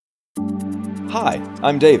Hi,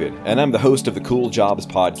 I'm David, and I'm the host of the Cool Jobs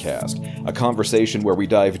Podcast, a conversation where we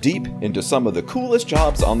dive deep into some of the coolest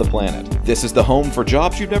jobs on the planet. This is the home for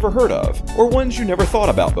jobs you've never heard of, or ones you never thought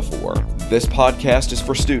about before. This podcast is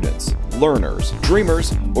for students, learners,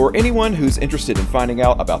 dreamers, or anyone who's interested in finding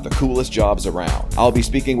out about the coolest jobs around. I'll be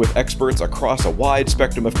speaking with experts across a wide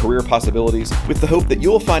spectrum of career possibilities with the hope that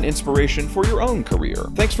you'll find inspiration for your own career.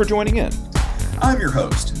 Thanks for joining in. I'm your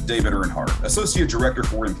host, David Earnhardt, Associate Director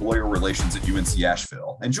for Employer Relations at UNC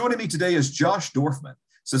Asheville. And joining me today is Josh Dorfman,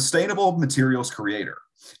 Sustainable Materials Creator.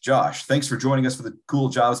 Josh, thanks for joining us for the Cool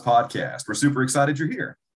Jobs Podcast. We're super excited you're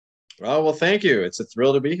here. Oh, well, thank you. It's a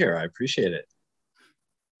thrill to be here. I appreciate it.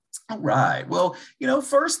 All right. Well,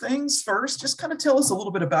 first things first, just kind of tell us a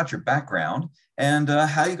little bit about your background and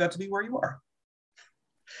how you got to be where you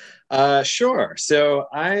are. Sure. So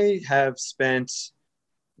I have spent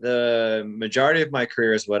the majority of my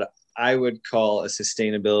career as what I would call a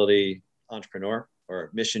sustainability entrepreneur or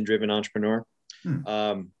mission-driven entrepreneur.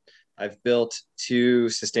 I've built two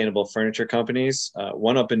sustainable furniture companies,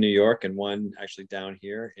 one up in New York and one actually down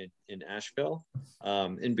here in Asheville.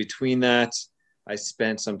 In between that, I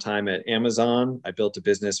spent some time at Amazon. I built a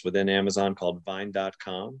business within Amazon called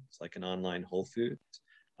Vine.com. It's like an online Whole Foods.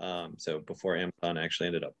 So before Amazon actually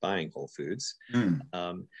ended up buying Whole Foods.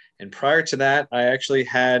 And prior to that, I actually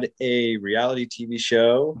had a reality TV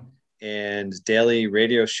show and daily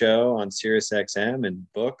radio show on Sirius XM and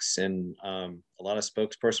books and a lot of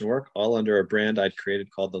spokesperson work, all under a brand I'd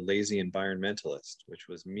created called The Lazy Environmentalist, which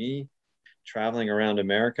was me traveling around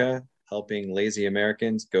America, helping lazy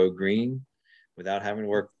Americans go green without having to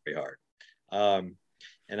work very hard.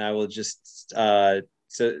 And I will just...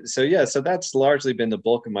 So that's largely been the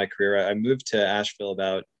bulk of my career. I moved to Asheville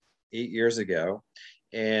about 8 years ago,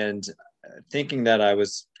 and thinking that I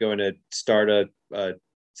was going to start a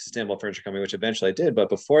sustainable furniture company, which eventually I did. But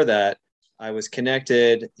before that, I was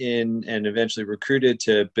connected in and eventually recruited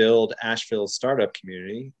to build Asheville's startup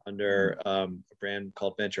community under a brand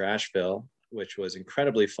called Venture Asheville, which was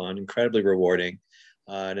incredibly fun, incredibly rewarding,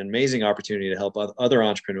 an amazing opportunity to help other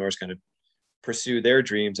entrepreneurs kind of pursue their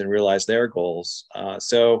dreams and realize their goals.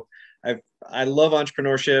 So I love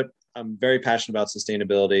entrepreneurship. I'm very passionate about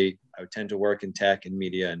sustainability. I tend to work in tech and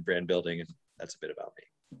media and brand building, and that's a bit about me.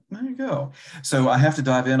 There you go. So I have to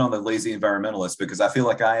dive in on the lazy environmentalist because I feel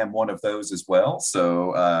like I am one of those as well.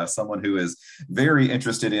 So someone who is very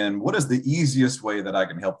interested in what is the easiest way that I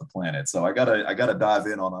can help the planet. So I gotta dive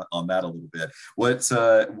in on that a little bit.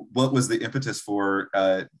 What was the impetus for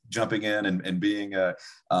jumping in and being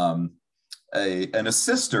an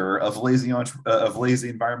assister of lazy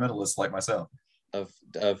environmentalists like myself? Of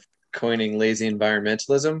coining lazy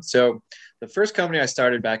environmentalism. So the first company I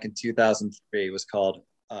started back in 2003 was called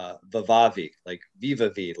Vivavi, like Viva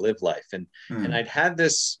V, live life. And I'd had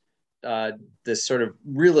this sort of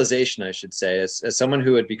realization, I should say, as someone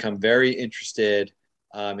who had become very interested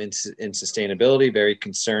in sustainability, very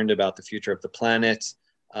concerned about the future of the planet,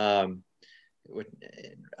 and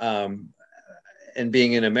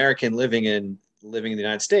being an American living in the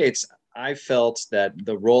United States, I felt that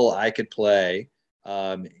the role I could play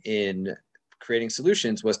in creating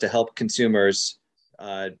solutions was to help consumers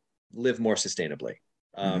live more sustainably.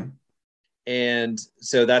 And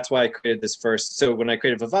so that's why I created this first. So when I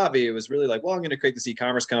created Vivavi, it was really like, well, I'm going to create this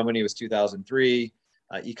e-commerce company. It was 2003.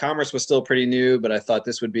 E-commerce was still pretty new, but I thought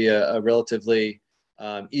this would be a relatively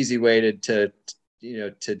easy way to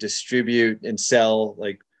distribute and sell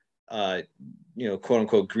quote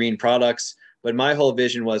unquote green products. But my whole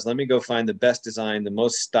vision was, let me go find the best design, the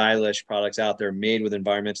most stylish products out there made with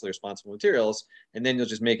environmentally responsible materials. And then you'll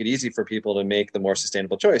just make it easy for people to make the more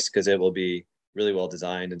sustainable choice because it will be really well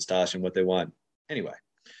designed and stylish and what they want anyway.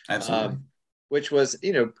 Absolutely. Which was,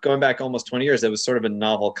 going back almost 20 years, that was sort of a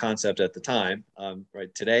novel concept at the time.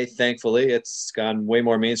 Right today, thankfully, it's gone way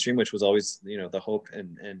more mainstream, which was always, the hope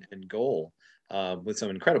and goal with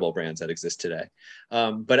some incredible brands that exist today.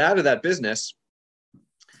 But out of that business,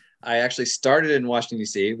 I actually started in Washington,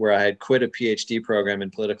 D.C., where I had quit a PhD program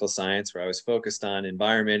in political science, where I was focused on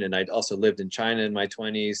environment. And I'd also lived in China in my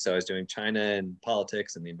 20s. So I was doing China and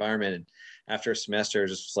politics and the environment. And after a semester, I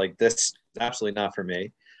was just like, this is absolutely not for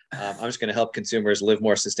me. I'm just going to help consumers live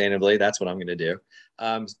more sustainably. That's what I'm going to do.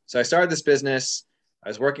 So I started this business. I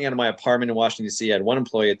was working out of my apartment in Washington, D.C. I had one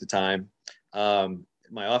employee at the time,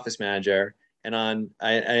 my office manager. And I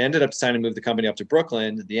ended up deciding to move the company up to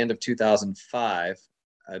Brooklyn at the end of 2005.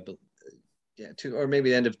 Or maybe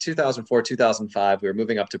the end of 2004, 2005, we were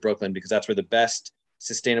moving up to Brooklyn because that's where the best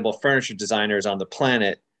sustainable furniture designers on the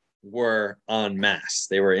planet were en masse.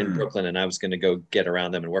 They were in Brooklyn, and I was going to go get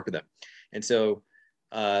around them and work with them. And so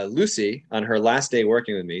Lucy, on her last day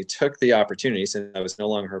working with me, took the opportunity, since I was no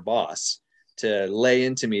longer her boss, to lay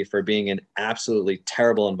into me for being an absolutely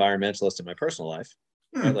terrible environmentalist in my personal life.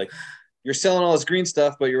 Right? Like, you're selling all this green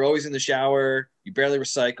stuff, but you're always in the shower. You barely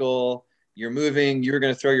recycle. You're moving. You were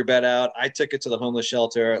going to throw your bed out. I took it to the homeless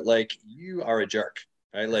shelter. Like, you are a jerk,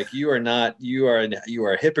 right? Like, you are not. You are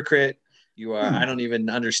a hypocrite. You are. I don't even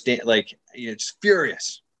understand. Like, you're just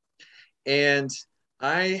furious. And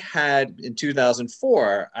I had in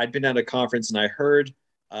 2004, I'd been at a conference and I heard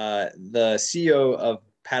the CEO of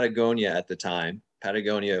Patagonia at the time.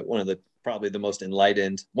 Patagonia, one of the most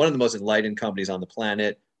enlightened companies on the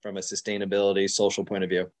planet from a sustainability, social point of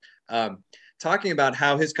view, talking about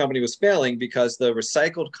how his company was failing because the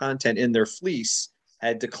recycled content in their fleece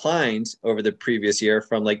had declined over the previous year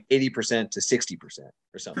from like 80% to 60%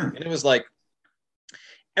 or something. And it was like,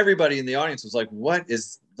 everybody in the audience was like, what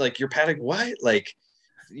is, like, your Patagonia, what? Like,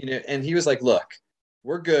 and he was like, look,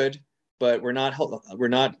 we're good, but we're not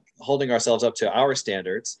holding ourselves up to our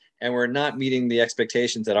standards, and we're not meeting the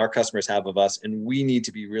expectations that our customers have of us. And we need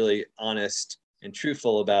to be really honest and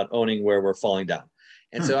truthful about owning where we're falling down.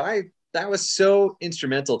 And so that was so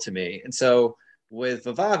instrumental to me. And so with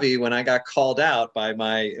Vivavi, when I got called out by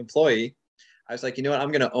my employee, I was like, you know what,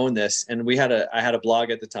 I'm going to own this. And I had a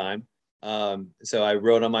blog at the time. So I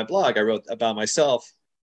wrote on my blog, I wrote about myself,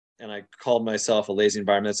 and I called myself a lazy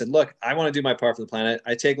environmentalist. I said, look, I want to do my part for the planet.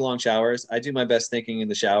 I take long showers. I do my best thinking in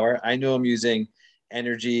the shower. I know I'm using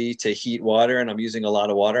energy to heat water, and I'm using a lot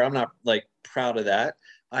of water. I'm not like proud of that.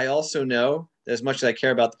 I also know that as much as I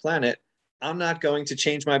care about the planet, I'm not going to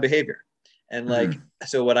change my behavior. And like,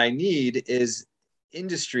 so what I need is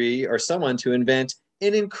industry or someone to invent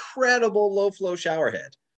an incredible low flow shower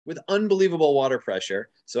head with unbelievable water pressure,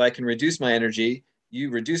 so I can reduce my energy,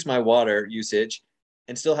 reduce my water usage,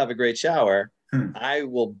 and still have a great shower. I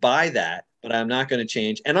will buy that, but I'm not going to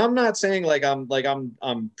change. And I'm not saying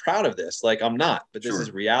I'm proud of this. Like, I'm not, but this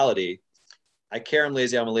is reality. I care. I'm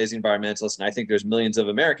lazy. I'm a lazy environmentalist. And I think there's millions of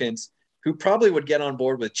Americans who probably would get on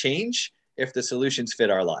board with change if the solutions fit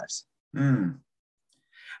our lives.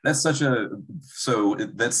 That's such a,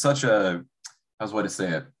 I was going to say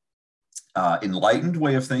it, enlightened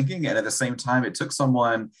way of thinking, and at the same time it took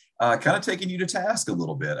someone kind of taking you to task a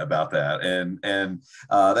little bit about that, and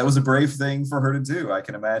that was a brave thing for her to do. I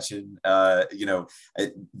can imagine. I'm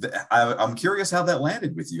curious how that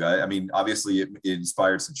landed with you. I mean, obviously it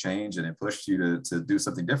inspired some change and it pushed you to do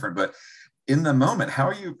something different, but in the moment, how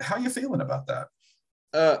are you feeling about that?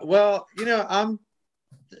 Well,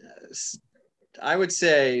 I would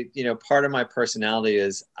say, part of my personality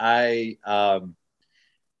is I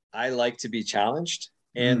like to be challenged.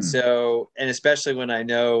 And so, and especially when I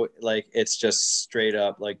know, like, it's just straight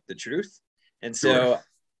up like the truth. And so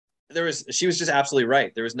she was just absolutely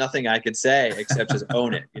right. There was nothing I could say except just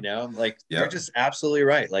own it, like, you're just absolutely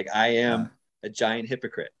right. Like, I am a giant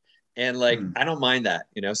hypocrite, and like, I don't mind that,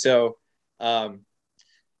 so, so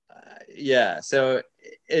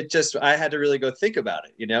I had to really go think about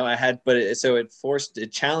it, but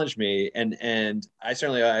it challenged me. And I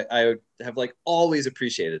certainly, I have like always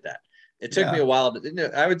appreciated that. It took me a while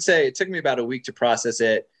I would say it took me about a week to process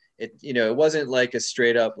it. It wasn't like a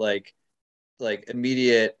straight up, like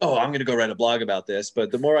immediate, oh, I'm going to go write a blog about this.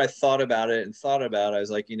 But the more I thought about it, I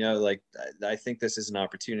was like, I think this is an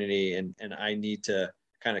opportunity, and I need to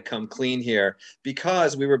kind of come clean here,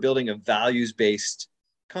 because we were building a values-based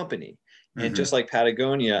company. And just like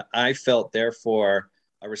Patagonia, I felt therefore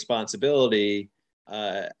a responsibility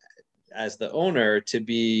as the owner to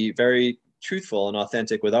be very truthful and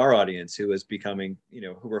authentic with our audience, who was becoming,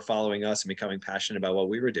 who were following us and becoming passionate about what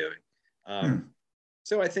we were doing.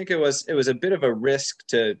 So I think it was a bit of a risk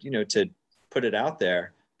to put it out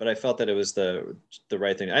there, but I felt that it was the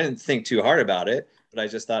right thing. I didn't think too hard about it, but I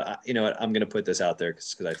just thought, you know what, I'm going to put this out there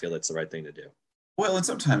because I feel it's the right thing to do. Well, and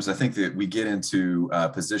sometimes I think that we get into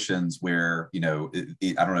positions where, I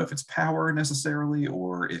don't know if it's power necessarily,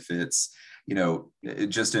 or if it's,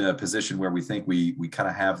 just in a position where we think we kind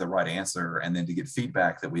of have the right answer, and then to get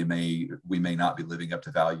feedback that we may not be living up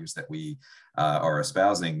to values that we are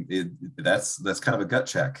espousing. That's kind of a gut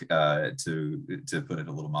check, to put it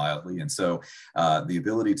a little mildly. And so the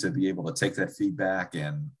ability to be able to take that feedback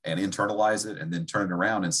and internalize it, and then turn it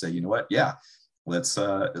around and say, you know what, let's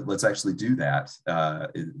actually do that.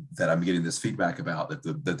 That I'm getting this feedback about,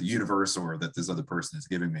 that the universe, or that this other person is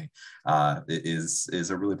giving me, is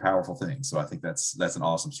a really powerful thing. So I think that's an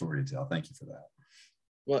awesome story to tell. Thank you for that.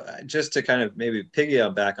 Well, just to kind of maybe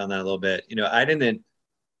piggyback on that a little bit, I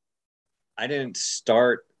didn't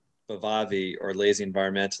start Vivavi or Lazy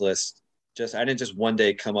Environmentalist I didn't just one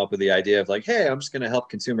day come up with the idea of like, hey, I'm just going to help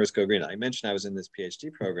consumers go green. I mentioned I was in this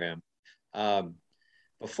PhD program.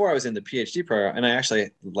 Before I was in the PhD program, and I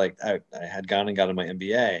actually I had gone and gotten my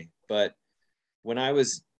MBA, but when I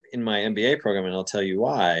was in my MBA program, and I'll tell you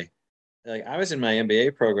why, like I was in my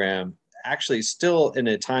MBA program actually still in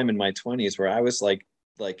a time in my 20s where I was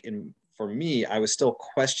for me, I was still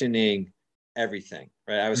questioning everything,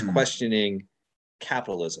 right? I was questioning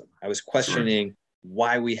capitalism. I was questioning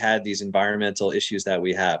why we had these environmental issues that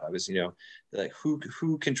we have. I was, like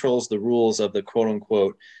who controls the rules of the quote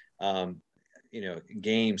unquote,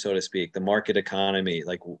 game, so to speak, the market economy.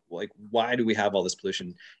 Like why do we have all this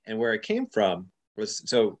pollution? And where it came from was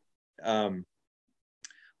when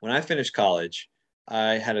I finished college,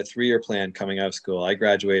 I had a 3-year plan coming out of school. I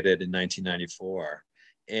graduated in 1994,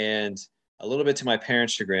 and a little bit to my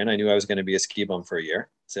parents' chagrin, I knew I was going to be a ski bum for a year.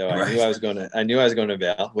 So I knew I was going to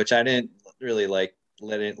Vail, which I didn't really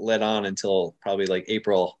let on until probably like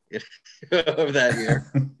April of that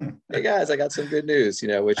year. Hey guys, I got some good news,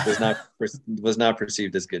 which was not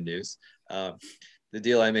perceived as good news. The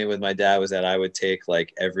deal I made with my dad was that I would take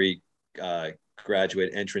like every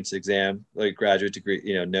graduate entrance exam, like graduate degree,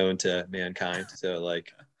 known to mankind. So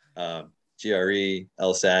like GRE,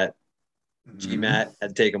 LSAT, GMAT, had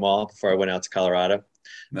to take them all before I went out to Colorado.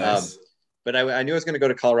 Nice. But I knew I was going to go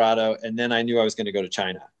to Colorado, and then I knew I was going to go to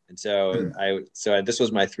China. And so this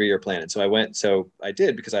was my 3-year plan. And so I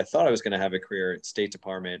did because I thought I was going to have a career at State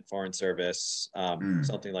Department, Foreign Service,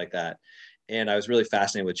 something like that. And I was really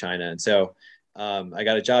fascinated with China. And so I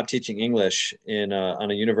got a job teaching English on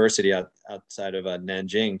a university outside of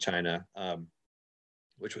Nanjing, China,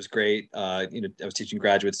 which was great. I was teaching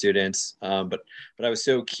graduate students, but I was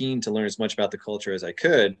so keen to learn as much about the culture as I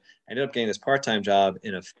could. I ended up getting this part-time job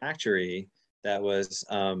in a factory that was,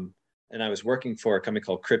 and I was working for a company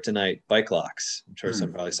called Kryptonite Bike Locks. I'm sure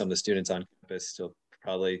some of the students on campus still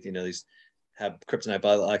probably, these have Kryptonite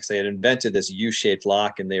Bike Locks. They had invented this U-shaped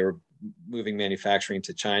lock, and they were moving manufacturing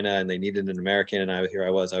to China, and they needed an American. And I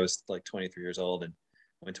was like 23 years old and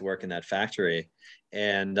went to work in that factory.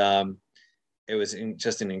 And it was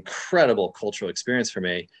just an incredible cultural experience for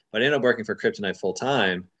me. But I ended up working for Kryptonite full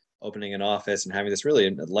time, opening an office and having this really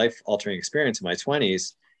life-altering experience in my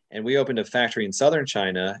 20s. And we opened a factory in southern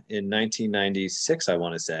China in 1996, I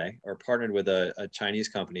want to say, or partnered with a Chinese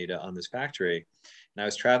company on this factory. And I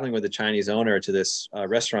was traveling with the Chinese owner to this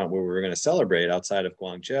restaurant where we were going to celebrate outside of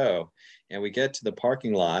Guangzhou. And we get to the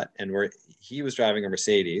parking lot, and he was driving a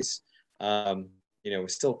Mercedes.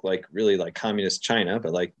 Still like really like communist China,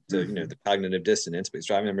 but like the cognitive dissonance, but he's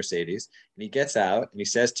driving a Mercedes, and he gets out and he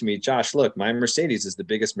says to me, Josh, look, my Mercedes is the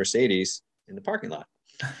biggest Mercedes in the parking lot.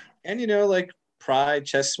 And, like pride,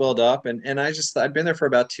 chest swelled up. And I'd been there for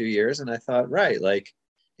about 2 years, and I thought, right, like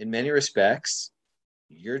in many respects,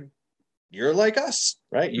 you're like us,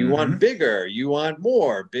 right? You want bigger, you want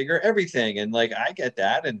more, bigger everything. And like, I get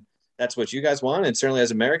that. And that's what you guys want. And certainly as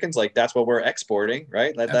Americans, like that's what we're exporting,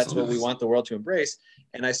 right? That's what we want the world to embrace.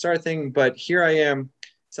 And I started thinking, but here I am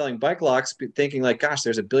selling bike locks, thinking like, gosh,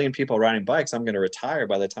 there's 1 billion people riding bikes. I'm going to retire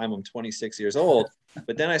by the time I'm 26 years old.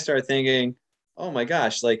 But then I started thinking, oh my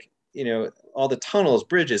gosh, like, all the tunnels,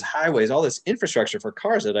 bridges, highways, all this infrastructure for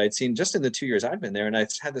cars that I'd seen just in the 2 years I'd been there. And I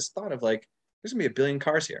had this thought of like, there's gonna be 1 billion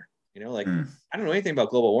cars here, I don't know anything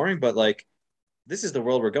about global warming, but like, this is the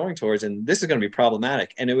world we're going towards, and this is going to be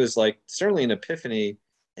problematic. And it was like certainly an epiphany,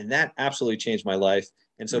 and that absolutely changed my life.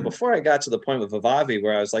 And so before I got to the point with Vivavi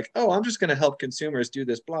where I was like, oh, I'm just going to help consumers do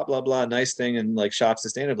this blah blah blah nice thing and like shop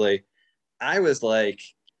sustainably, I was like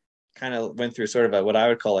kind of went through sort of what I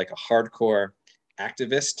would call like a hardcore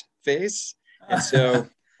activist phase. And so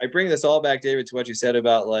I bring this all back, David, to what you said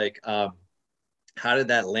about like how did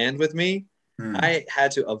that land with me? I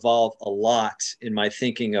had to evolve a lot in my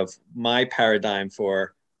thinking of my paradigm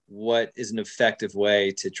for what is an effective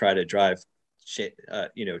way to try to drive,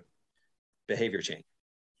 behavior change.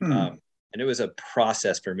 And it was a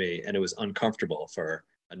process for me, and it was uncomfortable for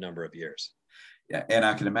a number of years. Yeah, and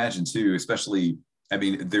I can imagine too, especially, I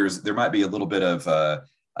mean, there might be a little bit of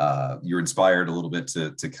you're inspired a little bit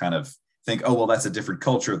to kind of think, oh, well, that's a different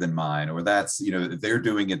culture than mine, or that's, they're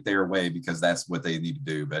doing it their way because that's what they need to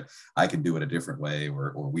do, but I can do it a different way,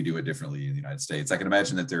 or we do it differently in the United States. I can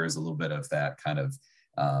imagine that there is a little bit of that kind of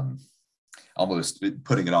almost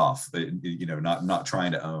putting it off, not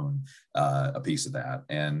trying to own a piece of that.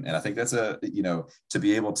 And I think that's to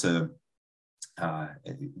be able to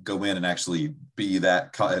go in and actually be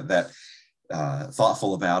that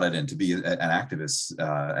thoughtful about it, and to be an activist,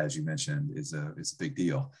 as you mentioned, is a big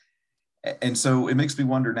deal. And so it makes me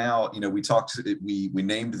wonder now, we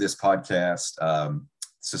named this podcast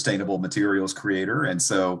sustainable materials creator. And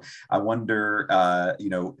so I wonder,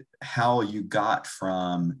 how you got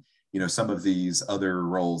from, some of these other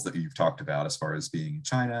roles that you've talked about, as far as being in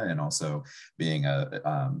China and also being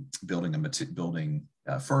building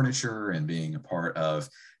furniture and being a part of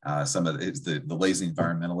some of the lazy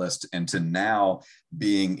environmentalist, and to now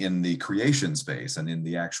being in the creation space and in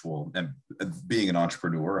the actual, and being an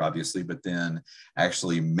entrepreneur, obviously, but then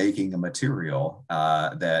actually making a material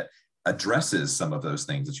that addresses some of those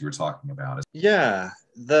things that you were talking about.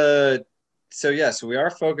 So we are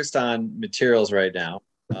focused on materials right now,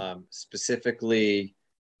 specifically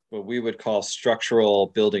what we would call structural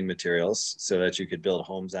building materials, so that you could build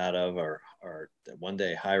homes out of, or one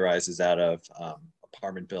day high rises out of,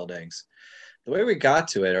 apartment buildings. The way we got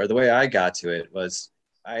to it, or the way I got to it, was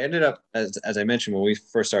I ended up, as I mentioned when we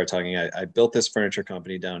first started talking, I built this furniture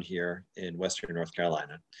company down here in Western North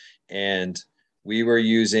Carolina, and we were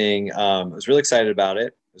using, I was really excited about it.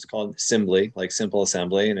 It was called Assembly, like simple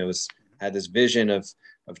assembly, and had this vision of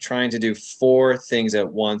trying to do 4 things at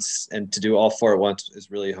once, and to do all 4 at once is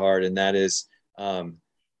really hard. And that is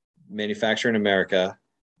manufacture in America,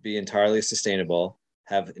 be entirely sustainable,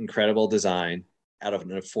 have incredible design out of an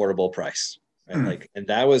affordable price, right? And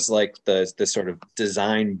that was like the sort of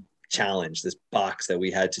design challenge, this box that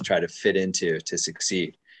we had to try to fit into to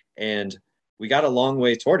succeed. And we got a long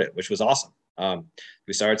way toward it, which was awesome.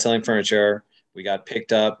 We started selling furniture. We got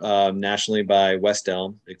picked up nationally by West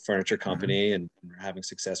Elm, big furniture company, and having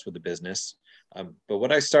success with the business. But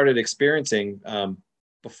what I started experiencing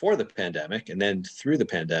before the pandemic and then through the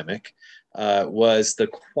pandemic was the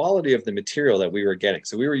quality of the material that we were getting.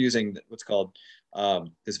 So we were using what's called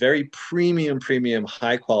this very premium,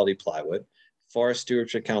 high quality plywood, Forest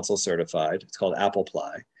Stewardship Council certified. It's called Apple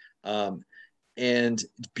Ply. And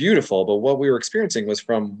it's beautiful, but what we were experiencing was,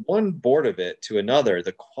 from one board of it to another,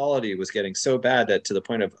 the quality was getting so bad that, to the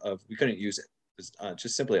point of we couldn't use it. It was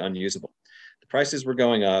just simply unusable. The prices were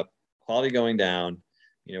going up, quality going down.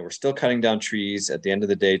 We're still cutting down trees at the end of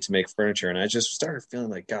the day to make furniture. And I just started feeling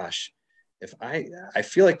like, gosh, if I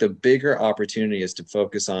feel like the bigger opportunity is to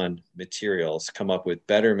focus on materials, come up with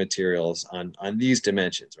better materials on these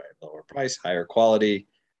dimensions, right? Lower price, higher quality,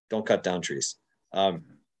 don't cut down trees.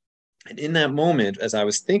 And in that moment, as I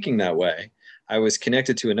was thinking that way, I was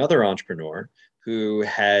connected to another entrepreneur who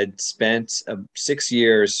had spent 6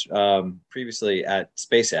 years previously at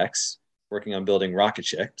SpaceX working on building rocket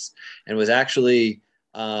ships, and was actually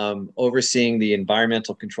overseeing the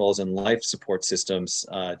environmental controls and life support systems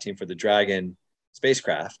team for the Dragon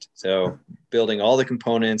spacecraft. So building all the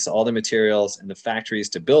components, all the materials, and the factories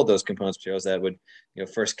to build those components, materials that would,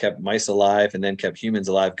 first kept mice alive and then kept humans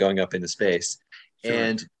alive going up into space. Sure.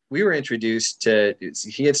 And we were introduced to,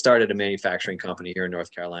 he had started a manufacturing company here in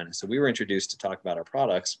North Carolina. So we were introduced to talk about our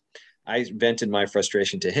products. I vented my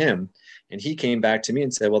frustration to him, and he came back to me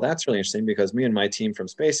and said, well, that's really interesting, because me and my team from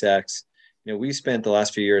SpaceX, we spent the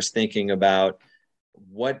last few years thinking about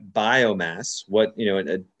what biomass,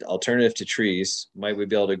 an alternative to trees, might we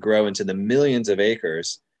be able to grow into the millions of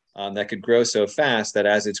acres that could grow so fast that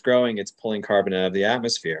as it's growing, it's pulling carbon out of the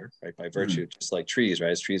atmosphere, right? By virtue, just like trees,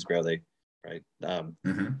 right? As trees grow, they, right?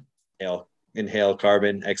 Inhale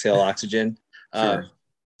carbon, exhale oxygen. Sure.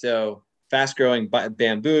 So fast growing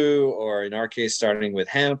bamboo, or in our case, starting with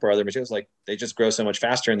hemp or other materials, like they just grow so much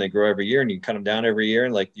faster, and they grow every year, and you cut them down every year,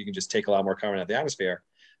 and like you can just take a lot more carbon out of the atmosphere.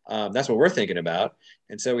 That's what we're thinking about.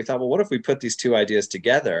 And so we thought, well, what if we put these 2 ideas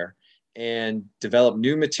together and develop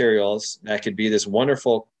new materials that could be this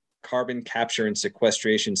wonderful carbon capture and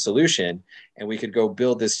sequestration solution, and we could go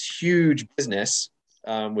build this huge business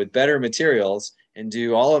with better materials and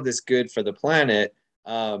do all of this good for the planet.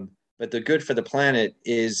 But the good for the planet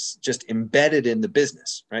is just embedded in the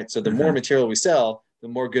business, right? So the more material we sell, the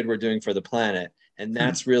more good we're doing for the planet. And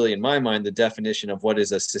that's really, in my mind, the definition of what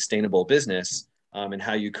is a sustainable business, and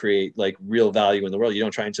how you create like real value in the world. You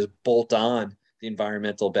don't try and just bolt on the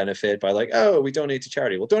environmental benefit by like, oh, we donate to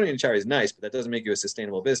charity. Well, donating to charity is nice, but that doesn't make you a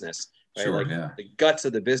sustainable business, right? Sure, like yeah. The guts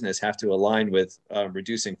of the business have to align with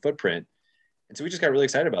reducing footprint. And so we just got really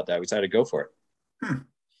excited about that. We decided to go for it.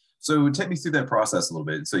 So take me through that process a little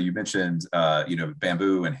bit. So you mentioned,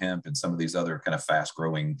 bamboo and hemp and some of these other kind of fast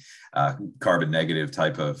growing carbon negative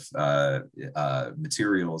type of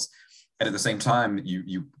materials. And at the same time,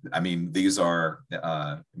 these are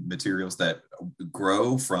materials that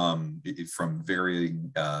grow from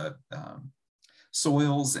varying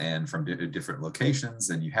soils and from different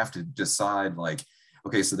locations. And you have to decide, like,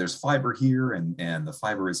 okay, so there's fiber here, and the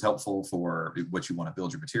fiber is helpful for what you want to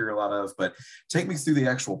build your material out of. But take me through the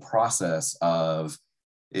actual process of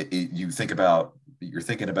it. You're thinking about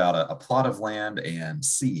a plot of land and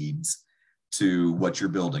seeds. to what you're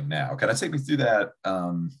building now. Can I take me through that,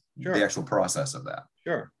 Sure. the actual process of that?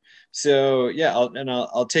 Sure. So yeah,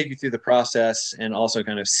 I'll take you through the process and also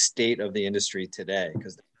kind of state of the industry today,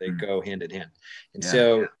 because they go hand in hand. And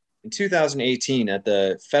so in 2018, at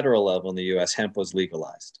the federal level in the U.S., hemp was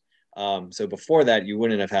legalized. So before that, you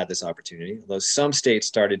wouldn't have had this opportunity, although some states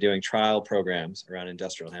started doing trial programs around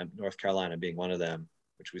industrial hemp, North Carolina being one of them,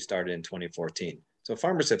 which we started in 2014. So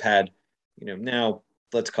farmers have had, now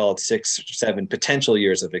let's call it 6 or 7 potential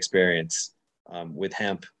years of experience with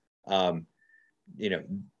hemp.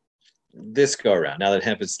 This go around, now that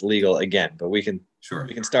hemp is legal again, but we can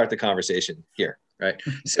start the conversation here, right?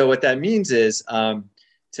 So what that means is,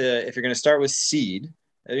 if you're going to start with seed,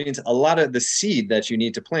 that means a lot of the seed that you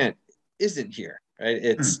need to plant isn't here,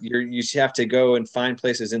 right? You have to go and find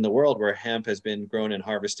places in the world where hemp has been grown and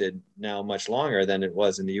harvested now much longer than it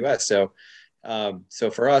was in the U.S. So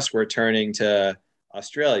for us, we're turning to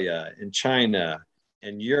Australia and China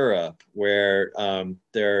and Europe, where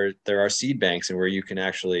there are seed banks and where you can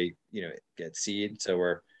actually get seed. So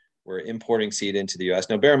we're importing seed into the U.S.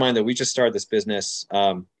 Now, bear in mind that we just started this business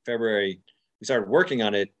February. We started working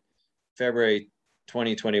on it February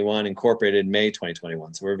 2021, incorporated May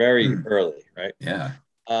 2021. So we're very early, right? Yeah.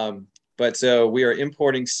 But so we are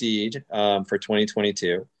importing seed for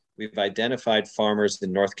 2022. We've identified farmers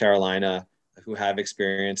in North Carolina who have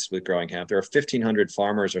experience with growing hemp. There are 1,500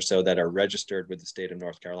 farmers or so that are registered with the state of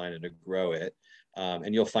North Carolina to grow it.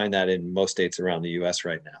 And you'll find that in most states around the US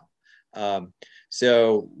right now.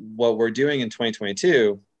 So what we're doing in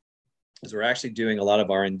 2022 is we're actually doing a lot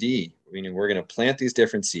of R&D, meaning we're going to plant these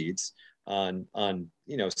different seeds on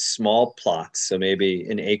small plots. So maybe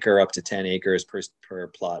an acre up to 10 acres per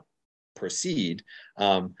plot per seed.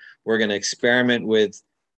 We're going to experiment with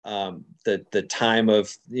the time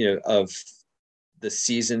of the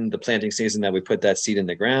season, the planting season that we put that seed in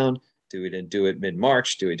the ground. Do we do it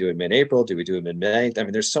mid-March? Do we do it mid-April? Do we do it mid-May? I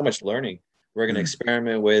mean, there's so much learning. We're going to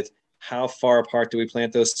experiment with how far apart do we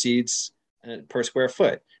plant those seeds per square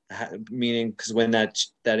foot? Meaning, because when that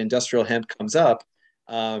industrial hemp comes up,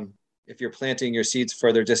 if you're planting your seeds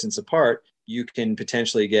further distance apart, you can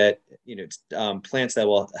potentially get plants that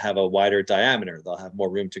will have a wider diameter. They'll have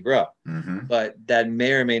more room to grow. But that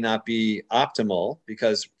may or may not be optimal,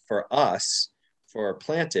 because for us, for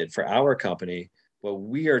our company, what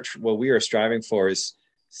we are striving for is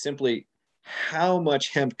simply how much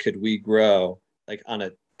hemp could we grow, like on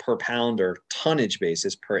a per pound or tonnage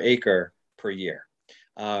basis per acre per year.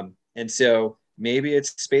 And so maybe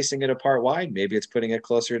it's spacing it apart wide, maybe it's putting it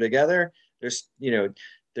closer together. There's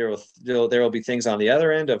there will be things on the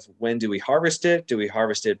other end of, when do we harvest it? Do we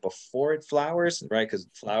harvest it before it flowers, right? Because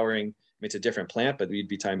flowering, I mean, it's a different plant, but we'd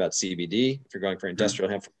be talking about CBD. If you're going for industrial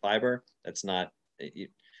hemp for fiber, it's not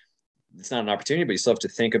an opportunity, but you still have to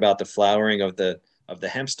think about the flowering of the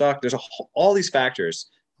hemp stalk. There's all these factors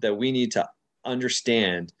that we need to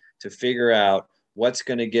understand to figure out what's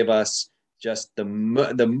going to give us just the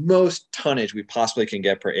most tonnage we possibly can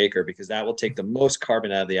get per acre, because that will take the most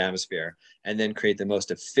carbon out of the atmosphere and then create the most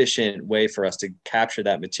efficient way for us to capture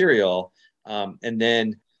that material, and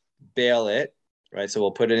then bale it, right? So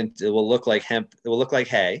we'll put it in, it will look like hemp, it will look like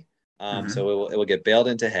hay. So it will get baled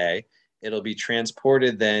into hay. It'll be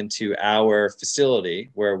transported then to our facility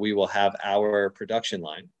where we will have our production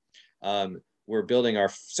line. We're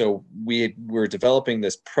developing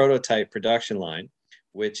this prototype production line,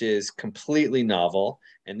 which is completely novel.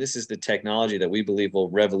 And this is the technology that we believe will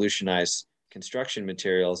revolutionize construction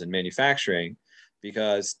materials and manufacturing,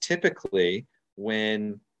 because typically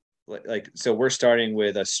so we're starting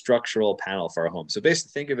with a structural panel for a home. So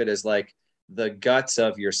basically think of it as like the guts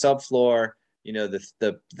of your subfloor,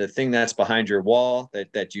 the thing that's behind your wall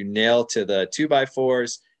that you nail to the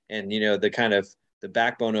 2x4s, and, the kind of the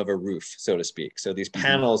backbone of a roof, so to speak. So these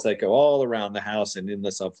panels that go all around the house and in the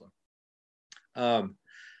subfloor.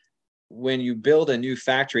 When you build a new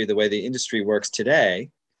factory, the way the industry works today,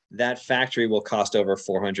 that factory will cost over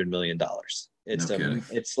 $400 million.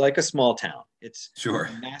 It's like a small town. It's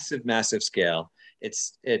massive, massive scale.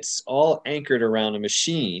 It's all anchored around a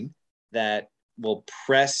machine that will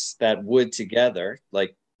press that wood together,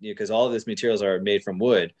 because all of these materials are made from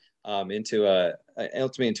wood,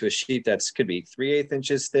 ultimately into a sheet that's could be 3/8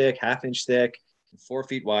 inches thick, 1/2 inch thick, 4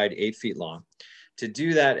 feet wide, 8 feet long. To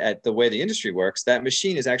do that at the way the industry works, that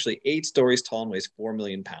machine is actually 8 stories tall and weighs 4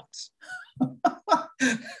 million pounds.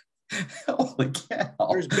 Holy cow.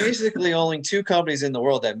 There's basically only 2 companies in the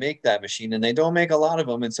world that make that machine, and they don't make a lot of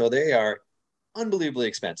them. And so they are unbelievably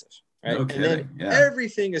expensive, right? No kidding. And then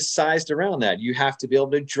everything is sized around that. You have to be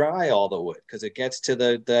able to dry all the wood, because it gets to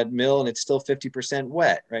that mill and it's still 50%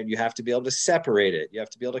 wet, right? You have to be able to separate it. You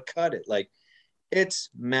have to be able to cut it. It's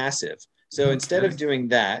massive. So instead of doing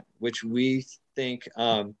that, which we think,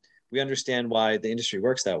 we understand why the industry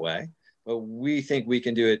works that way, but we think we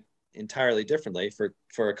can do it entirely differently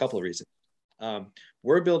for a couple of reasons.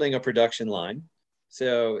 We're building a production line.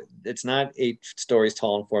 So it's not 8 stories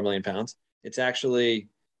tall and 4 million pounds. It's actually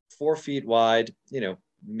 4 feet wide,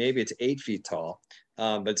 maybe it's 8 feet tall,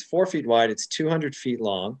 but it's 4 feet wide. It's 200 feet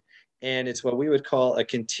long. And it's what we would call a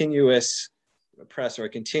continuous press or a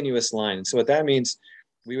continuous line. And so what that means,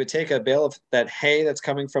 we would take a bale of that hay that's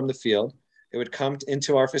coming from the field. It would come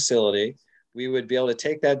into our facility. We would be able to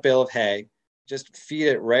take that bale of hay, just feed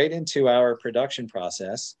it right into our production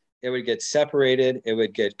process. It would get separated. It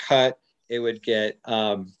would get cut. It would get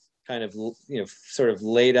kind of, sort of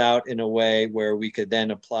laid out in a way where we could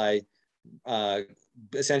then apply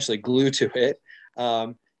essentially glue to it.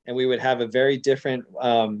 And we would have a very different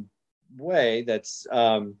way that's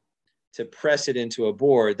to press it into a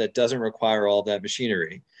board that doesn't require all that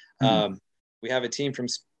machinery. We have a team from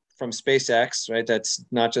SpaceX, right? That's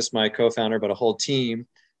not just my co-founder, but a whole team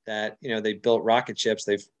that, they built rocket ships.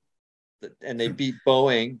 They beat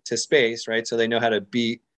Boeing to space, right? So they know how to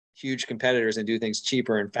beat huge competitors and do things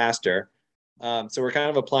cheaper and faster. So we're kind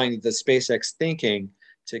of applying the SpaceX thinking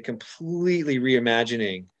to completely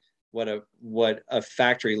reimagining what a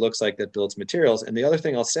factory looks like that builds materials. And the other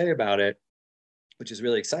thing I'll say about it, which is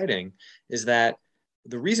really exciting, is that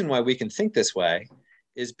the reason why we can think this way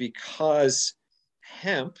is because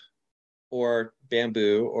hemp or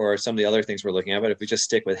bamboo or some of the other things we're looking at, but if we just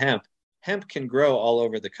stick with hemp can grow all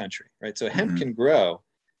over the country, right? So hemp can grow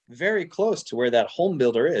very close to where that home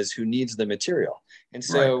builder is who needs the material. And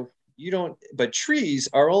so but trees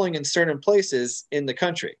are only in certain places in the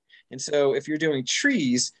country. And so if you're doing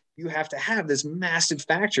trees, you have to have this massive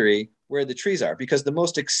factory where the trees are, because the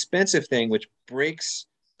most expensive thing, which breaks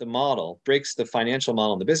the financial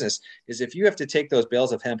model in the business, is if you have to take those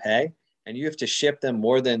bales of hemp hay and you have to ship them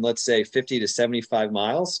more than, let's say, 50 to 75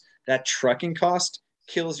 miles, that trucking cost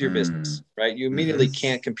kills your business, right? You immediately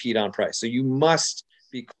can't compete on price. So you must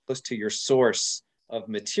be close to your source of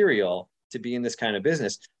material to be in this kind of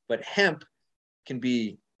business. But hemp can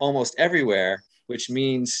be almost everywhere, which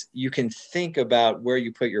means you can think about where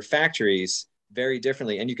you put your factories very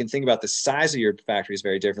differently. And you can think about the size of your factories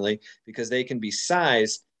very differently, because they can be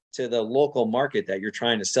sized to the local market that you're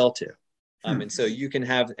trying to sell to. And so you can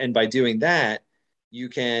and by doing that, you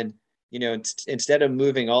can, instead of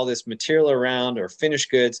moving all this material around or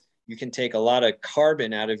finished goods, you can take a lot of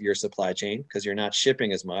carbon out of your supply chain because you're not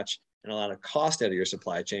shipping as much, and a lot of cost out of your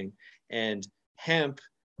supply chain. And hemp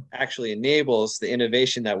actually enables the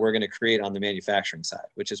innovation that we're going to create on the manufacturing side,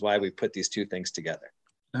 which is why we put these two things together.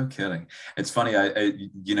 No kidding. It's funny.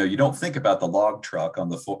 You don't think about the log truck on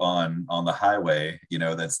the highway,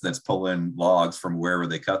 that's pulling logs from wherever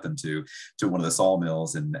they cut them to one of the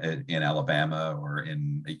sawmills in Alabama or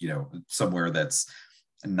in, somewhere that's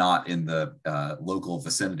not in the local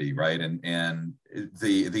vicinity, right? And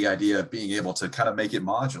the idea of being able to kind of make it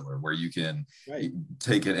modular, where you can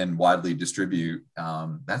take it and widely distribute,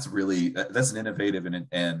 that's an innovative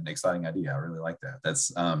and exciting idea. I really like that.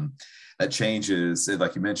 That changes,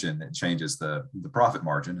 like you mentioned, it changes the profit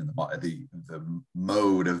margin and the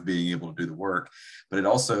mode of being able to do the work, but it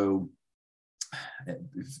also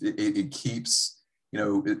it keeps,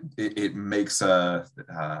 it makes a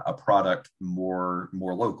product more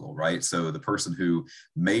local, right? So the person who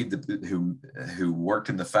who worked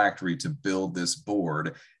in the factory to build this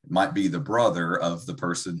board might be the brother of the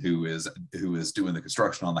person who is doing the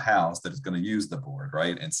construction on the house that is going to use the board,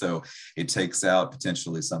 right? And so it takes out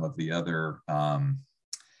potentially some of the other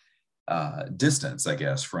distance, I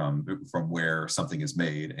guess, from where something is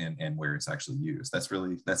made and where it's actually used. That's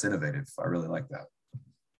innovative. I really like that.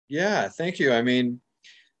 Yeah, thank you. I mean,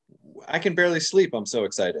 I can barely sleep. I'm so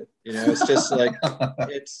excited. It's just like,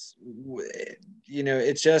 it's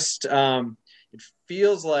just, it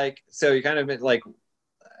feels like, so you kind of like,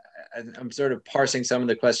 I'm sort of parsing some of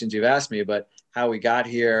the questions you've asked me, but how we got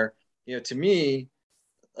here, to me,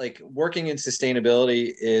 like working in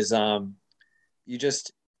sustainability is,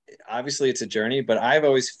 obviously it's a journey, but I've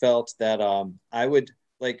always felt that I would,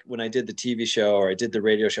 like when I did the TV show or I did the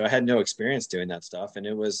radio show, I had no experience doing that stuff. And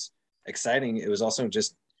it was exciting. It was also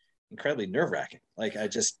just incredibly nerve-wracking.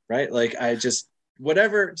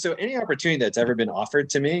 Whatever. So any opportunity that's ever been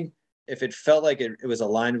offered to me, if it felt like it was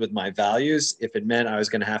aligned with my values, if it meant I was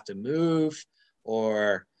going to have to move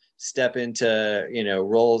or step into,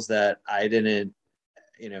 roles that I didn't,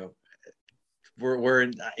 I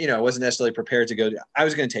wasn't necessarily prepared to go to, I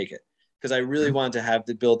was going to take it. because I really wanted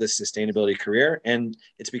to build this sustainability career, and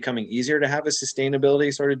it's becoming easier to have a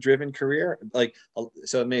sustainability sort of driven career. Like,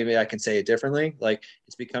 so maybe I can say it differently. Like,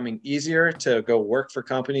 it's becoming easier to go work for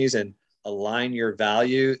companies and align your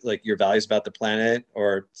values about the planet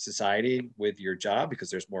or society with your job,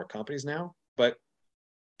 because there's more companies now. But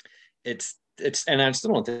and I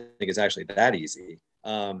still don't think it's actually that easy.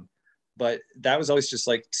 But that was always just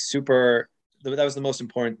like super. That was the most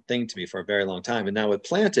important thing to me for a very long time. And now with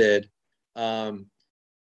Planted, a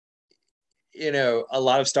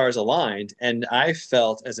lot of stars aligned. And I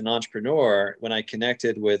felt as an entrepreneur, when I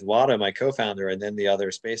connected with Wada, my co-founder, and then the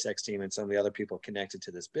other SpaceX team and some of the other people connected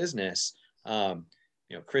to this business,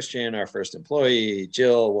 Christian, our first employee,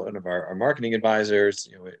 Jill, one of our marketing advisors,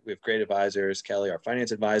 we have great advisors, Kelly, our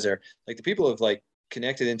finance advisor, like the people who have like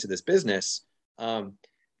connected into this business.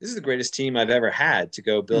 This is the greatest team I've ever had to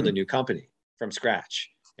go build a new company from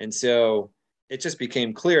scratch. And so it just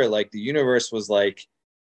became clear, like the universe was like,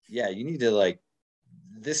 yeah, you need to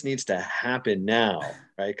this needs to happen now,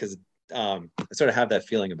 right? Because I sort of have that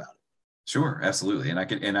feeling about it. Sure, absolutely. And I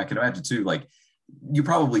can imagine too, like you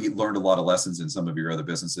probably learned a lot of lessons in some of your other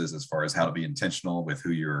businesses as far as how to be intentional with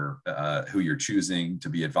who you're choosing to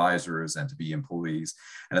be advisors and to be employees.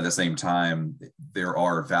 And at the same time, there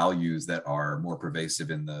are values that are more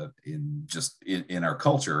pervasive in our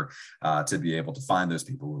culture to be able to find those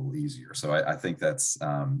people a little easier. So I think that's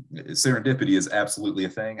serendipity is absolutely a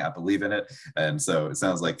thing. I believe in it. And so it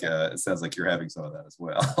sounds like you're having some of that as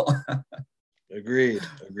well. Agreed.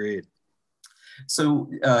 So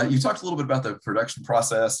you talked a little bit about the production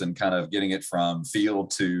process and kind of getting it from field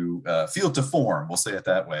to form. We'll say it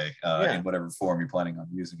that way, in whatever form you're planning on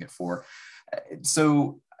using it for.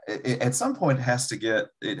 So at some point it has to get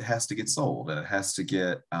sold, and it has to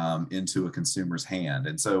get into a consumer's hand.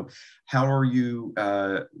 And so how are you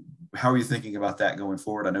thinking about that going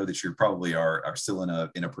forward? I know that you probably are still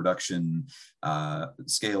in a production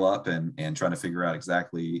scale up and trying to figure out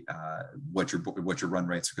exactly what your run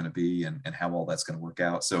rates are going to be and how all that's going to work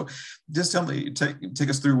out. So just take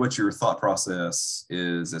us through what your thought process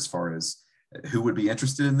is as far as who would be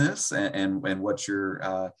interested in this and what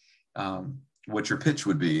your pitch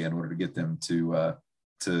would be in order to get them to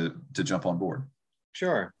jump on board.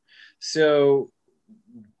 Sure. So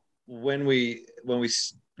when we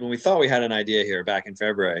thought we had an idea here back in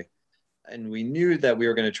February, and we knew that we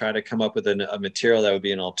were going to try to come up with a material that would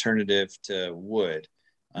be an alternative to wood.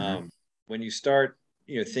 When you start,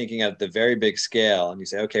 thinking at the very big scale, and you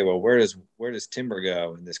say, okay, well, where does timber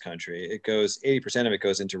go in this country? It goes 80% of it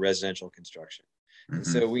goes into residential construction, and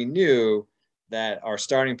so we knew that our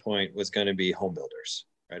starting point was going to be home builders,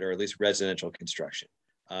 right, or at least residential construction.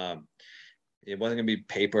 It wasn't going to be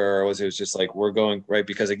paper, it was just like we're going right,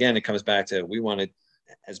 because again, it comes back to we wanted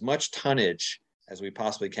as much tonnage as we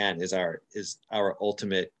possibly can is our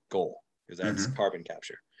ultimate goal, because that's carbon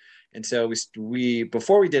capture. And so we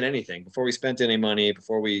before we did anything, before we spent any money,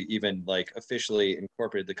 before we even officially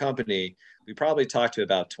incorporated the company, we probably talked to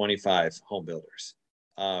about 25 home builders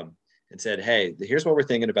and said, hey, here's what we're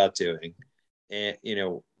thinking about doing. And,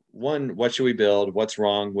 one, what should we build? What's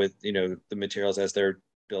wrong with, the materials as they're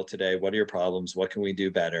built today? What are your problems? What can we do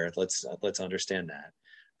better? Let's understand that.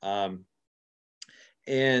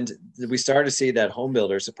 And we started to see that home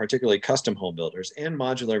builders, particularly custom home builders and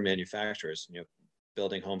modular manufacturers,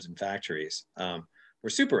 building homes and factories, were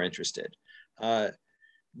super interested.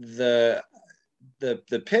 The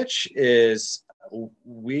pitch is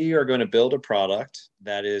we are going to build a product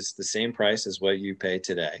that is the same price as what you pay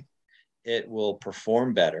today. It will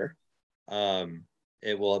perform better.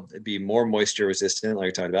 It will be more moisture resistant, like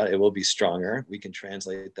we talked about. It will be stronger. We can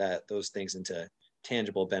translate those things into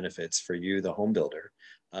tangible benefits for you, the home builder.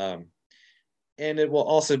 And it will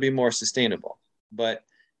also be more sustainable. But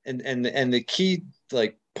and the key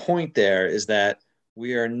point there is that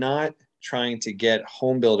we are not trying to get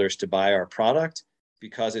home builders to buy our product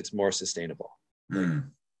because it's more sustainable.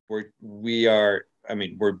 We're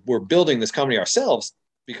building this company ourselves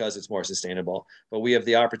because it's more sustainable, but we have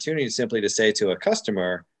the opportunity simply to say to a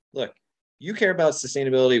customer, look, you care about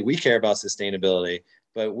sustainability, we care about sustainability,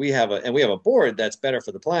 but we have a board that's better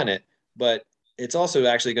for the planet, but it's also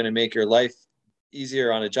actually going to make your life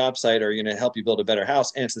easier on a job site, or going to help you build a better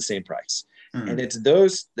house, and it's the same price. And it's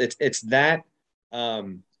that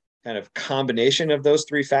kind of combination of those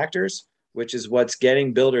three factors, which is what's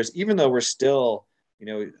getting builders, even though we're still,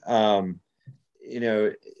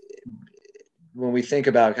 when we think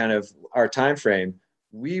about kind of our time frame,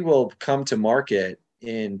 we will come to market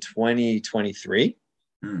in 2023.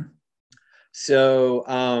 So,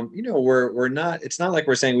 we're not, it's not like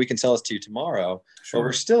we're saying we can sell this to you tomorrow, but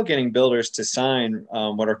we're Sure. still getting builders to sign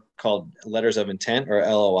what are called letters of intent or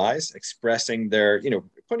LOIs, expressing their,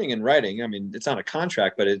 putting in writing. I mean, it's not a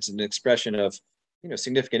contract, but it's an expression of,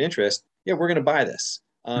 significant interest. Yeah, we're going to buy this.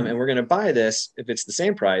 And we're going to buy this if it's the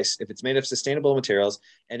same price, if it's made of sustainable materials,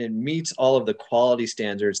 and it meets all of the quality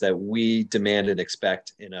standards that we demand and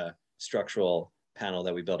expect in a structural panel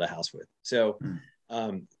that we build a house with. So,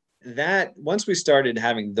 that once we started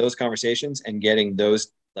having those conversations and getting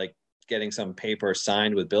those, like getting some paper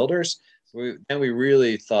signed with builders, then we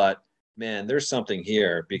really thought, man, there's something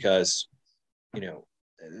here, because you know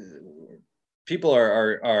people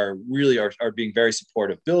are really are being very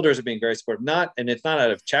supportive. Builders are being very supportive, not, and it's not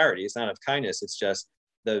out of charity, it's not out of kindness, it's just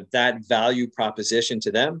that value proposition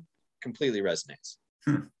to them completely resonates.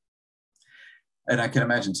 And I can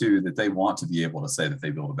imagine too that they want to be able to say that they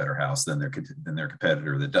build a better house than their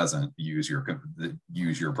competitor that doesn't use your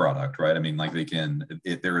product, right? I mean, like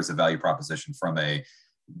there is a value proposition from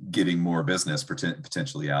getting more business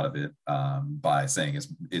potentially out of it by saying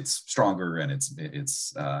it's stronger and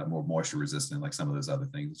it's more moisture resistant, like some of those other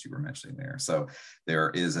things that you were mentioning there. So there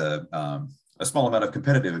is a small amount of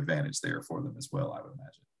competitive advantage there for them as well, I would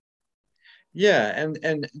imagine. Yeah,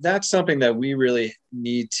 and that's something that we really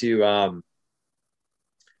need to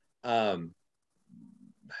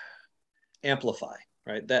amplify,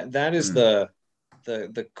 right? That is the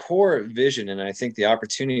core vision, and I think the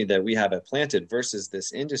opportunity that we have at Planted versus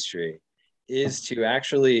this industry is to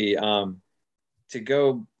actually to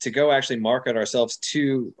go actually market ourselves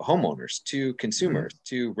to homeowners, to consumers,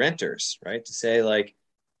 to renters, right? To say, like,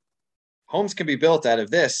 homes can be built out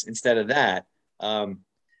of this instead of that,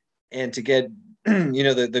 and to get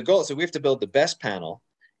the goal. So we have to build the best panel,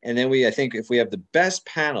 and then I think if we have the best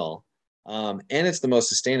panel, and it's the most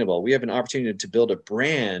sustainable, we have an opportunity to build a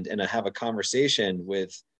brand and have a conversation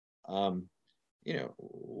with,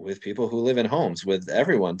 with people who live in homes, with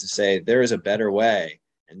everyone, to say there is a better way,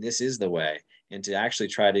 and this is the way, and to actually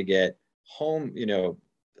try to get home.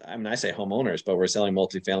 I mean, I say homeowners, but we're selling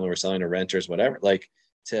multifamily, we're selling to renters, whatever. Like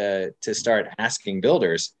to start asking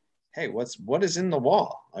builders, hey, what is in the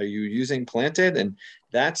wall? Are you using Planted? And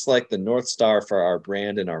that's like the North Star for our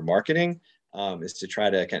brand and our marketing, is to try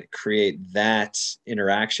to kind of create that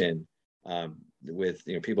interaction with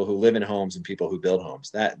people who live in homes and people who build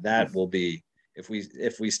homes. That will be, if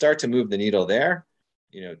we start to move the needle there,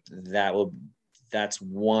 that's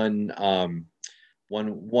one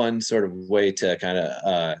sort of way to kind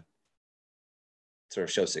of sort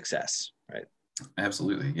of show success, right?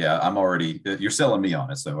 Absolutely. Yeah, you're selling me on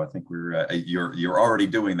it. So I think you're already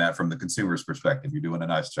doing that from the consumer's perspective. You're doing a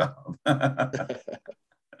nice job.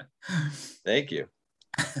 Thank you.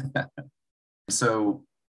 So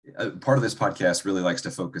part of this podcast really likes to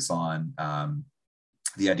focus on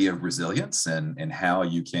the idea of resilience and how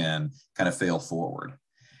you can kind of fail forward.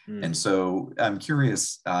 And so I'm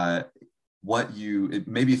curious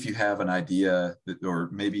maybe if you have an idea or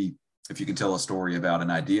maybe if you can tell a story about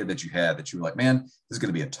an idea that you had that you were like, man, this is going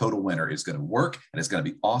to be a total winner. It's going to work and it's going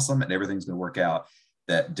to be awesome and everything's going to work out,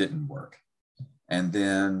 that didn't work. And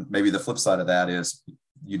then maybe the flip side of that is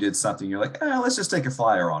you did something, you're like, let's just take a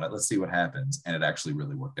flyer on it. Let's see what happens. And it actually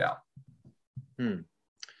really worked out.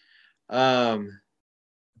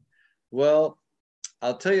 Well,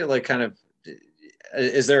 I'll tell you, like, kind of,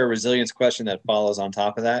 is there a resilience question that follows on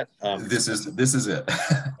top of that? This is it.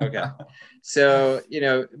 Okay. So,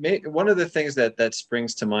 one of the things that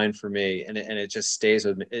springs to mind for me, and it just stays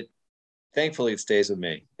with me, thankfully it stays with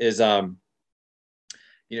me, is, so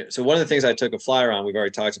one of the things I took a flyer on, we've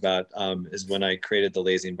already talked about, is when I created the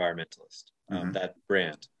Lazy Environmentalist, that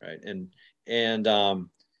brand, right? And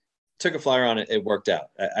took a flyer on it. It worked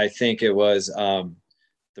out. I think it was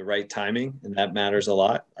the right timing, and that matters a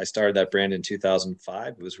lot. I started that brand in 2005.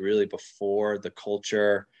 It was really before the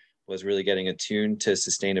culture was really getting attuned to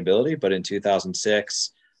sustainability. But in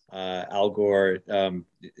 2006, Al Gore,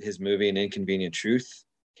 his movie An Inconvenient Truth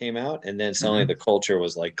came out, and then suddenly the culture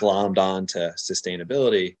was like glommed on to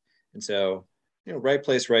sustainability. And so, right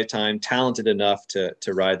place, right time, talented enough to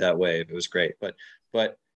ride that wave. It was great. But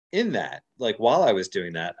in that, like, while I was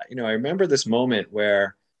doing that, I remember this moment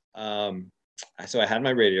where, so I had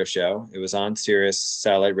my radio show. It was on Sirius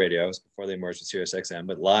satellite radio. It was before they merged with Sirius XM,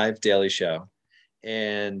 but live daily show.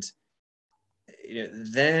 And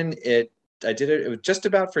then I did it. It was just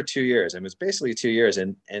about for 2 years. It was basically 2 years.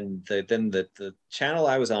 And then the channel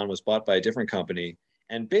I was on was bought by a different company.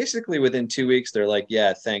 And basically within 2 weeks, they're like,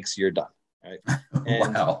 yeah, thanks, you're done. Right.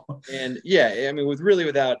 And, wow. And yeah, I mean,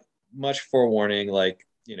 without much forewarning, like,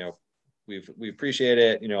 we appreciate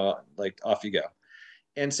it, like, off you go.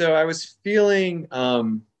 And so I was feeling a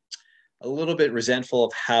little bit resentful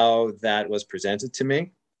of how that was presented to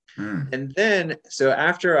me. Mm. And then, so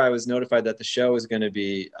after I was notified that the show was going to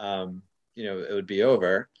be, it would be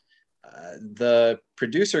over, the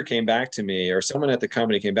producer came back to me, or someone at the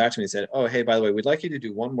company came back to me and said, "Oh, hey, by the way, we'd like you to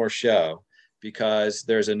do one more show because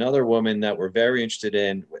there's another woman that we're very interested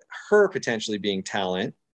in, her potentially being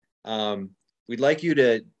talent. We'd like you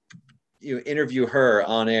to interview her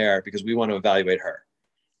on air because we want to evaluate her."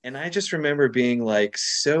 And I just remember being like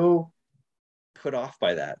so put off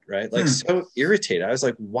by that, right? Like Hmm. so irritated. I was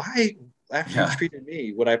like, why, after you've Yeah. treated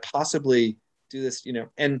me, would I possibly do this?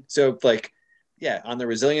 And so like, yeah, on the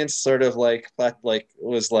resilience sort of like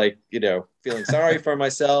was like, feeling sorry for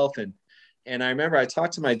myself. And I remember I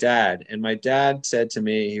talked to my dad, and my dad said to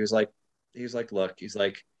me, look, he's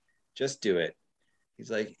like, just do it. He's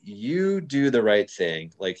like, you do the right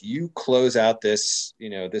thing. Like you close out this,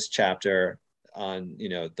 this chapter on,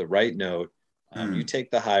 the right note. You Mm. take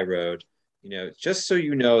the high road, just so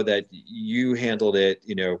you know that you handled it,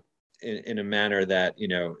 in a manner that,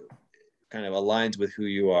 kind of aligns with who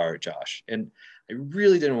you are, Josh. And I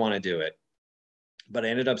really didn't want to do it, but I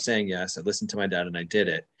ended up saying yes. I listened to my dad and I did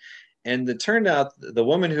it. And it turned out the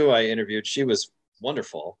woman who I interviewed, she was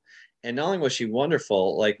wonderful. And not only was she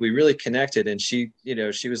wonderful, like we really connected. And she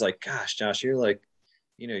was like, "Gosh, Josh, you're like,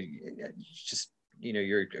 just,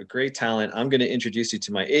 you're a great talent. I'm going to introduce you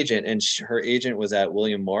to my agent." And her agent was at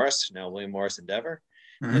William Morris, now William Morris Endeavor.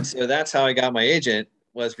 And Mhm. so that's how I got my agent,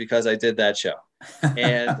 was because I did that show.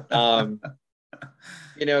 And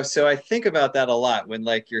so I think about that a lot when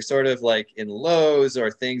like you're sort of like in lows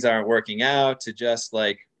or things aren't working out, to just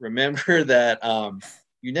like remember that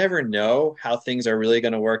you never know how things are really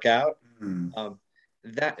going to work out. Mm. Um,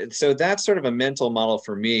 so that's sort of a mental model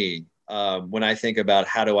for me, when I think about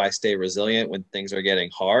how do I stay resilient when things are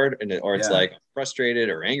getting hard, or it's Yeah. like I'm frustrated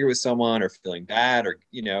or angry with someone or feeling bad, or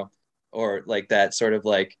or like that sort of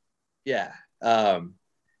like, yeah. Um,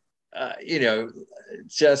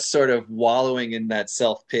 just sort of wallowing in that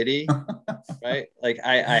self pity, right? Like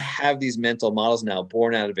I have these mental models now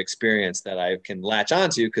born out of experience that I can latch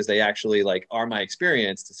onto because they actually like are my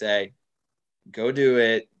experience, to say, go do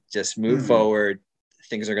it, just move Hmm. forward,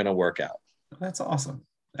 things are going to work out. That's awesome.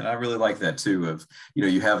 And I really like that too. Of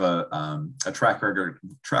you have a track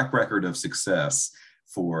record of success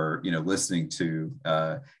for listening to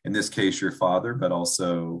in this case your father, but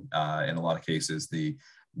also in a lot of cases the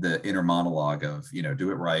inner monologue of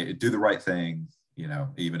do it right, do the right thing.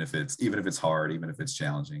 Even if it's hard, even if it's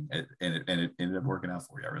challenging, and it ended up working out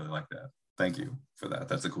for you. I really like that. Thank you for that.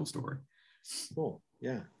 That's a cool story. Cool.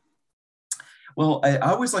 Yeah. Well, I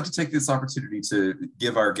always like to take this opportunity to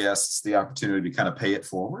give our guests the opportunity to kind of pay it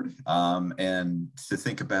forward, and to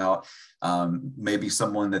think about maybe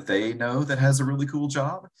someone that they know that has a really cool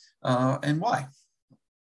job, and why.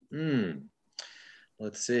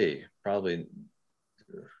 Let's see. Probably.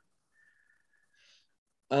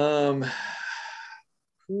 Um,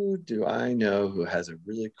 who do I know who has a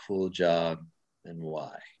really cool job and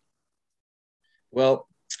why? Well,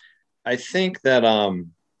 I think that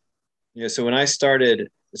so when I started,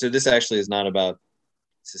 so this actually is not about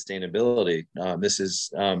sustainability. This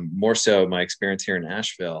is more so my experience here in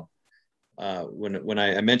Asheville. When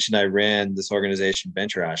I mentioned I ran this organization,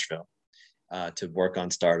 Venture Asheville, to work on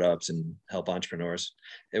startups and help entrepreneurs.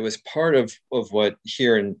 It was part of what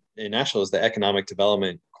here in Asheville is the Economic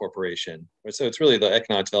Development Corporation. So it's really the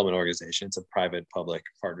Economic Development Organization. It's a private public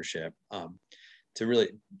partnership, to really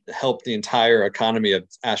help the entire economy of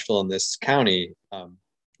Asheville and this county,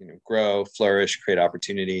 grow, flourish, create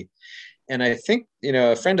opportunity. And I think,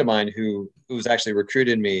 a friend of mine who's actually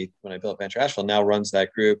recruited me when I built Venture Asheville now runs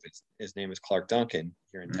that group. His name is Clark Duncan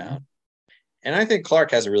here in town. Mhm. And I think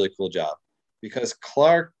Clark has a really cool job, because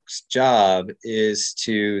Clark's job is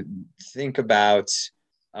to think about,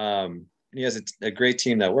 he has a great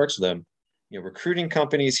team that works with him, recruiting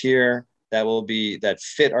companies here that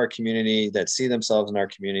fit our community, that see themselves in our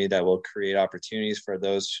community, that will create opportunities for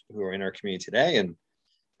those who are in our community today and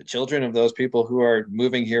the children of those people who are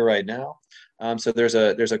moving here right now. So there's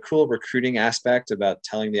a cool recruiting aspect about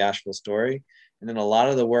telling the Asheville story. And then a lot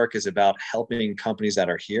of the work is about helping companies that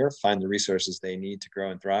are here find the resources they need to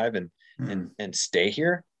grow and thrive and Mm. and stay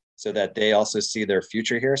here, so that they also see their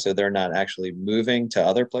future here, so they're not actually moving to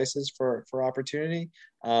other places for opportunity.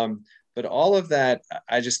 But all of that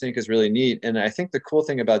I just think is really neat. And I think the cool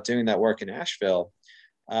thing about doing that work in Asheville,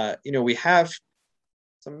 we have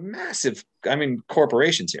some massive,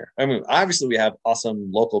 corporations here. Obviously we have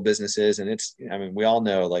awesome local businesses, and we all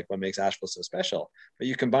know like what makes Asheville so special. But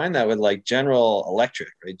you combine that with like General Electric,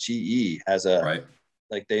 right? GE has Right.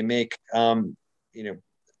 they make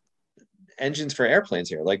engines for airplanes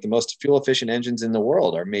here. Like the most fuel efficient engines in the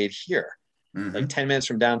world are made here, like 10 minutes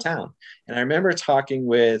from downtown. And I remember talking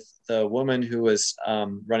with the woman who was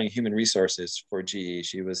running human resources for GE.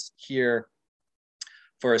 She was here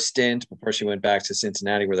for a stint before she went back to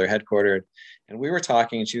Cincinnati where they're headquartered. And we were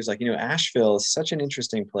talking and she was like, Asheville is such an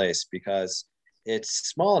interesting place because it's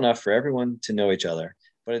small enough for everyone to know each other,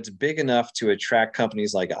 but it's big enough to attract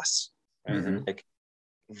companies like us. Right? And like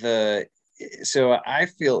so I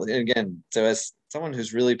feel, again, so as someone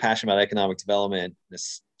who's really passionate about economic development,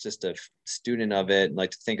 just a student of it and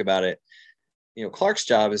like to think about it, Clark's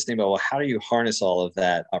job is to think about, well, how do you harness all of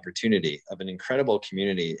that opportunity of an incredible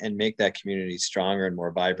community and make that community stronger and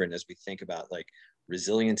more vibrant as we think about like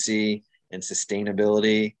resiliency and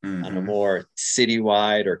sustainability on a more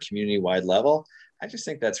citywide or community-wide level. I just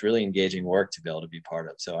think that's really engaging work to be able to be part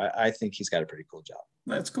of. So I think he's got a pretty cool job.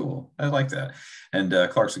 That's cool. I like that. And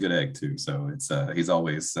Clark's a good egg too. So it's he's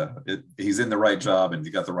always he's in the right job and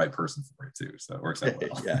you got the right person for it too. So it works out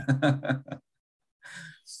well. Yeah.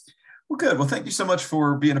 Well, good. Well, thank you so much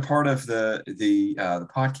for being a part of the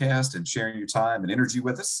podcast and sharing your time and energy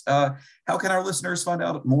with us. How can our listeners find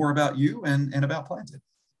out more about you and about Planted?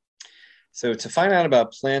 So to find out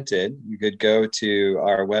about Planted, you could go to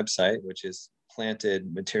our website, which is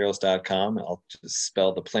plantedmaterials.com. I'll just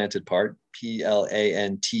spell the planted part,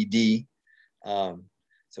 PLANTD. So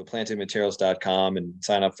plantedmaterials.com, and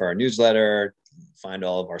sign up for our newsletter, find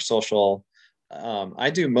all of our social. I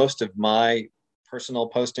do most of my personal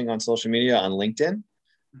posting on social media on LinkedIn.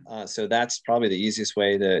 So that's probably the easiest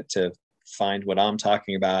way to find what I'm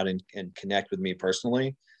talking about and connect with me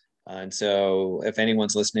personally. And so if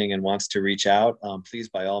anyone's listening and wants to reach out, please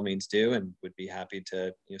by all means do, and would be happy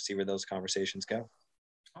to see where those conversations go.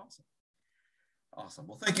 Awesome.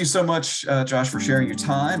 Well, thank you so much, Josh, for sharing your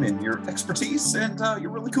time and your expertise and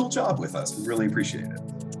your really cool job with us. We really appreciate it.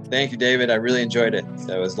 Thank you, David. I really enjoyed it.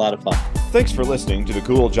 So it was a lot of fun. Thanks for listening to the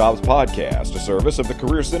Cool Jobs Podcast, a service of the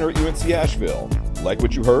Career Center at UNC Asheville. Like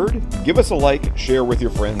what you heard? Give us a like, share with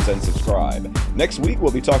your friends, and subscribe. Next week,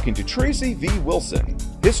 we'll be talking to Tracy V. Wilson,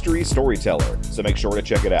 history storyteller, so make sure to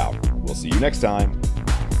check it out. We'll see you next time.